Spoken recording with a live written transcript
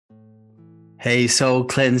Hey, Soul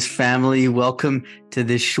Cleanse family, welcome to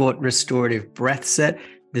this short restorative breath set.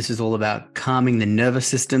 This is all about calming the nervous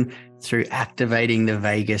system through activating the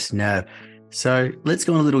vagus nerve. So let's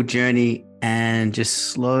go on a little journey and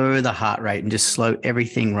just slow the heart rate and just slow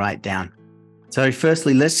everything right down. So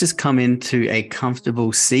firstly, let's just come into a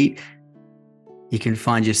comfortable seat. You can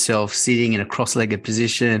find yourself sitting in a cross-legged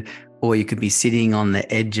position, or you could be sitting on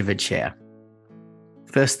the edge of a chair.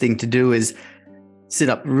 First thing to do is sit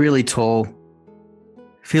up really tall.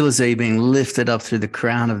 Feel as though you're being lifted up through the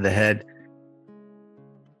crown of the head,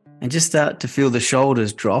 and just start to feel the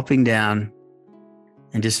shoulders dropping down,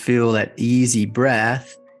 and just feel that easy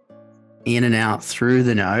breath in and out through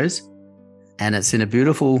the nose. And it's in a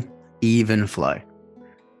beautiful, even flow.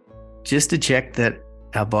 Just to check that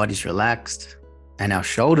our body's relaxed and our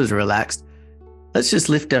shoulders are relaxed, let's just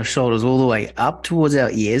lift our shoulders all the way up towards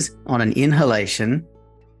our ears on an inhalation,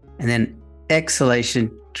 and then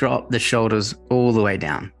exhalation, drop the shoulders all the way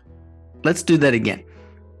down. Let's do that again.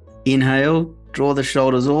 Inhale, draw the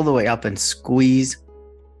shoulders all the way up and squeeze.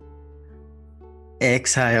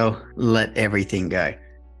 Exhale, let everything go.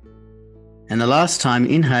 And the last time,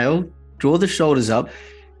 inhale, draw the shoulders up,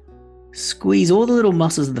 squeeze all the little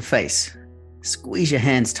muscles of the face. Squeeze your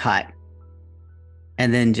hands tight.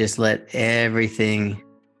 And then just let everything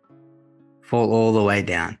fall all the way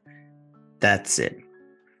down. That's it.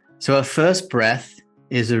 So our first breath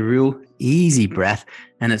is a real easy breath,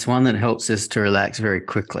 and it's one that helps us to relax very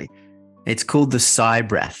quickly. It's called the sigh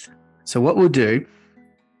breath. So what we'll do,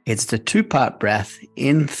 it's the two-part breath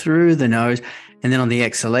in through the nose, and then on the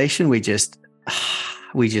exhalation, we just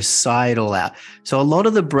sigh it all out. So a lot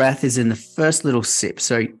of the breath is in the first little sip.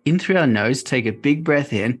 So in through our nose, take a big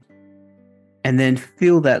breath in, and then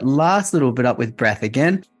fill that last little bit up with breath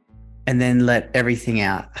again, and then let everything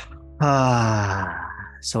out.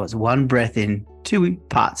 So it's one breath in, two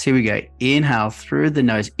parts. Here we go. Inhale through the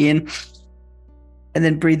nose in, and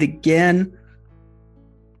then breathe again.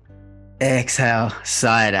 Exhale,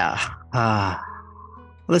 sigh it out.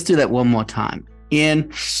 Let's do that one more time.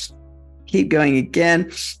 In, keep going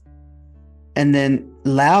again, and then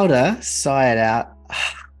louder, sigh it out.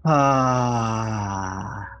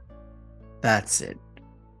 That's it.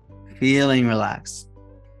 Feeling relaxed.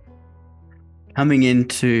 Coming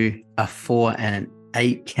into a 4 and an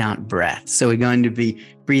 8 count breath. So we're going to be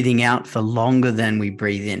breathing out for longer than we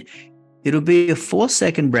breathe in. It'll be a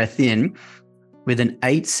 4-second breath in with an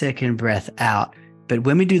 8-second breath out. But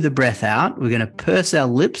when we do the breath out, we're going to purse our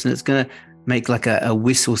lips, and it's going to make like a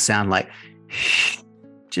whistle sound, like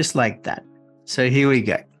just like that. So here we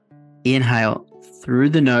go. Inhale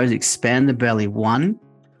through the nose, expand the belly. 1,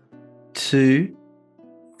 2,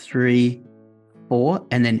 3, 4,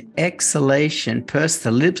 and then exhalation, purse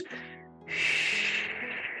the lips.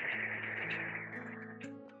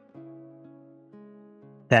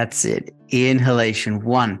 That's it. Inhalation.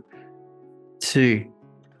 1, 2,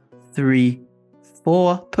 3,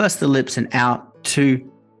 4. Purse the lips and out. 2,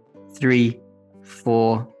 3,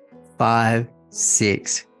 4, 5,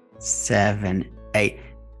 6, 7, 8.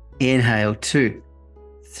 Inhale. 2,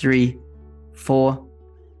 3, 4.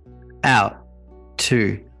 Out.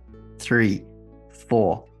 2, 3,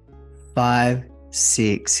 4, 5,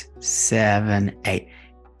 6, 7, 8.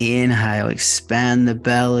 Inhale, expand the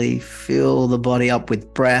belly, fill the body up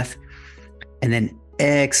with breath, and then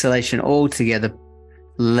exhalation all together.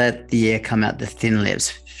 Let the air come out the thin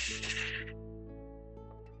lips.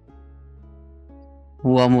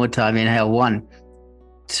 One more time. Inhale. 1,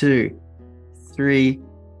 2, 3,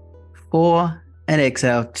 4, and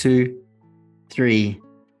exhale. 2, 3,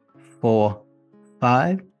 4,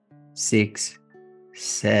 5, 6,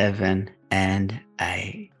 7, and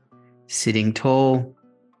 8. Sitting tall,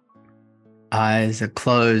 eyes are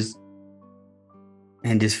closed,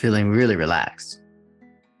 and just feeling really relaxed.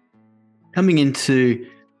 Coming into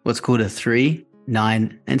what's called a 3,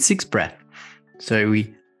 9, and 6 breath. So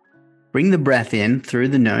we bring the breath in through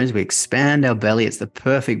the nose, we expand our belly. It's the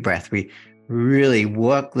perfect breath. We really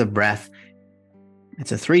work the breath.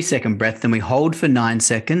 It's a 3-second breath, then we hold for 9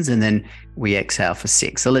 seconds, and then we exhale for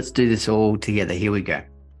 6. So let's do this all together. Here we go.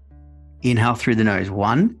 Inhale through the nose.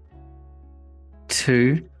 1,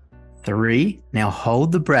 2, 3. Now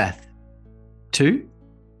hold the breath. 2,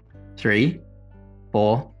 3,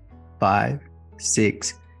 4, 5,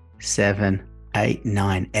 6, 7, 8,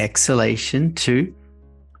 9. Exhalation. 2,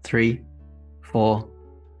 3, 4,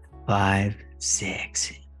 5,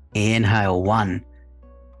 6. Inhale. 1,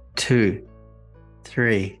 2,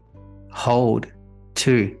 3. Hold.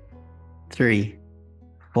 2, 3,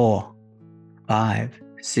 4, 5,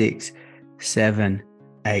 6, 7,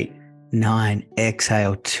 8, 9.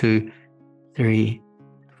 Exhale. 2, 3,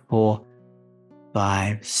 4,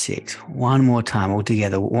 5, 6. One more time all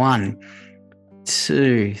together. 1,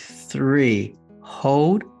 2, 3.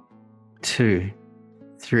 Hold. 2,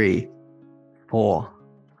 3, 4,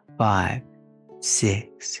 5,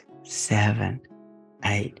 6, 7,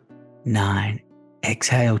 8, 9.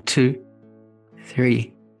 Exhale. 2,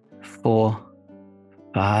 3, 4,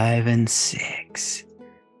 5, and 6.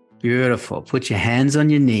 Beautiful. Put your hands on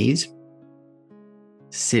your knees.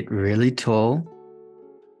 Sit really tall.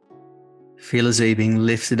 Feel as though you're being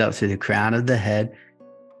lifted up through the crown of the head,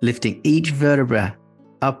 lifting each vertebra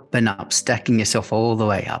up and up, stacking yourself all the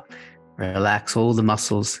way up. Relax all the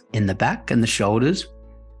muscles in the back and the shoulders.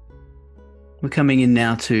 We're coming in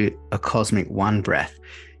now to a cosmic 1 breath.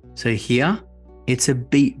 So here, it's a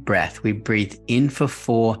beat breath. We breathe in for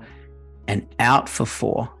 4 and out for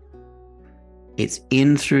 4. It's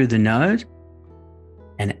in through the nose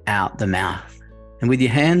and out the mouth. And with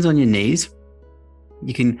your hands on your knees,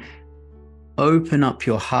 you can open up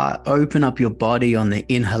your heart, open up your body on the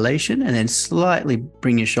inhalation, and then slightly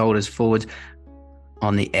bring your shoulders forward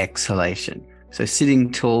on the exhalation. So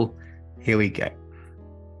sitting tall, here we go.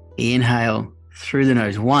 Inhale through the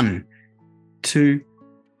nose. 1, 2,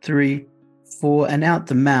 3, 4, and out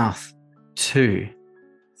the mouth. 2,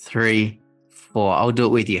 3, 4. I'll do it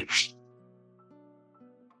with you.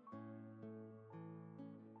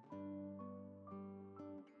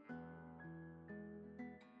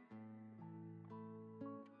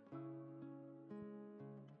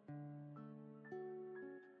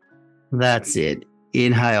 That's it.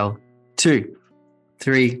 Inhale. 2,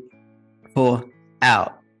 3, 4.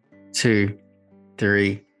 Out. 2,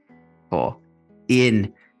 3, 4.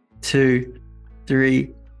 In. 2,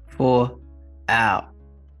 3, 4. Out.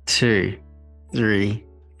 2, 3,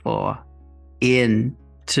 4. In.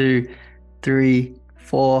 2, 3,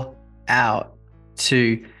 4. Out.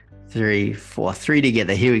 2, 3, 4. 3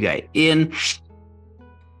 together. Here we go. In.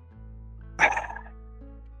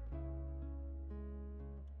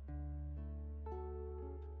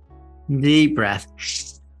 Deep breath.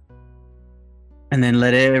 And then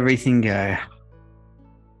let everything go.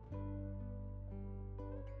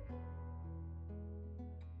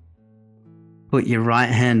 Put your right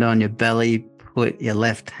hand on your belly. Put your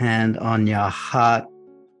left hand on your heart.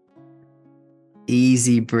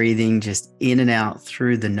 Easy breathing, just in and out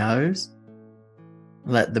through the nose.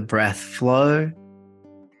 Let the breath flow.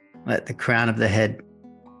 Let the crown of the head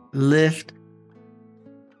lift.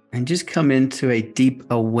 And just come into a deep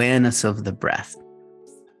awareness of the breath.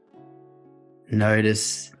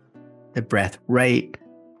 Notice the breath rate,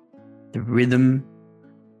 the rhythm,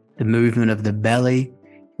 the movement of the belly.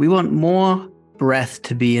 We want more breath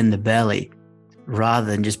to be in the belly rather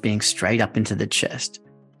than just being straight up into the chest.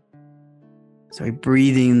 So we're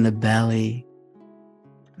breathing in the belly,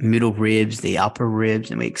 middle ribs, the upper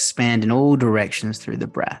ribs, and we expand in all directions through the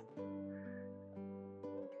breath.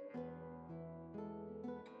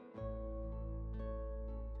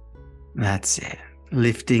 That's it.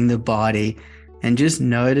 Lifting the body and just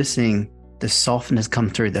noticing the softness come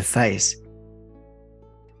through the face.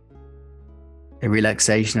 A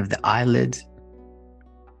relaxation of the eyelids,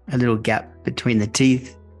 a little gap between the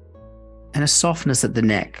teeth, and a softness at the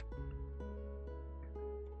neck.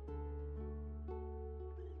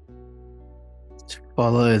 Just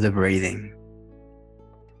follow the breathing.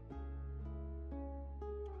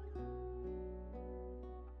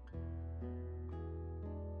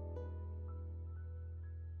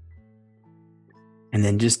 And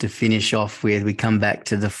then just to finish off with, we come back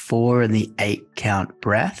to the 4 and the 8 count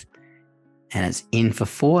breath. And it's in for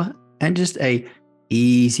 4 and just a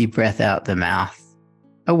easy breath out the mouth.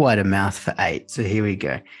 A wider mouth for 8. So here we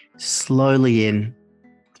go. Slowly in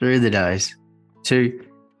through the nose. 2,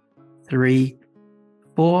 3,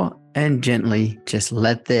 4. And gently just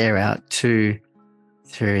let the air out. 2,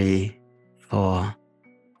 3, 4,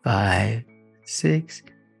 5, 6,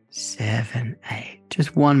 7, 8.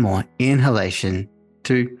 Just one more inhalation.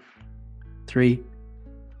 2, 3,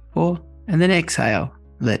 4, and then exhale.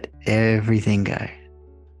 Let everything go.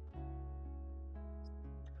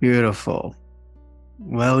 Beautiful.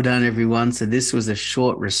 Well done, everyone. So this was a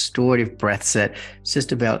short restorative breath set. It's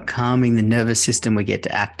just about calming the nervous system. We get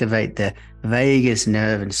to activate the vagus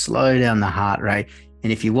nerve and slow down the heart rate.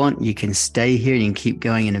 And if you want, you can stay here and you can keep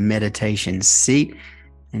going in a meditation seat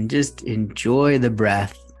and just enjoy the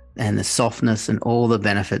breath and the softness and all the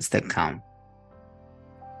benefits that come.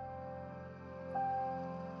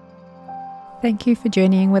 Thank you for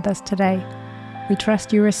journeying with us today. We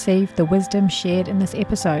trust you received the wisdom shared in this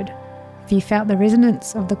episode. If you felt the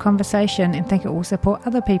resonance of the conversation and think it will support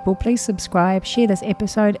other people, please subscribe, share this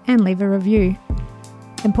episode, and leave a review.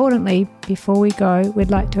 Importantly, before we go,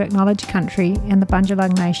 we'd like to acknowledge country and the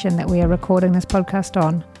Bundjalung Nation that we are recording this podcast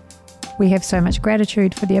on. We have so much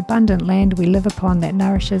gratitude for the abundant land we live upon that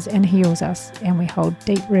nourishes and heals us, and we hold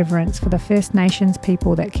deep reverence for the First Nations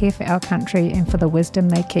people that care for our country and for the wisdom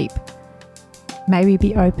they keep. May we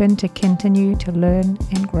be open to continue to learn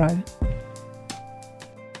and grow.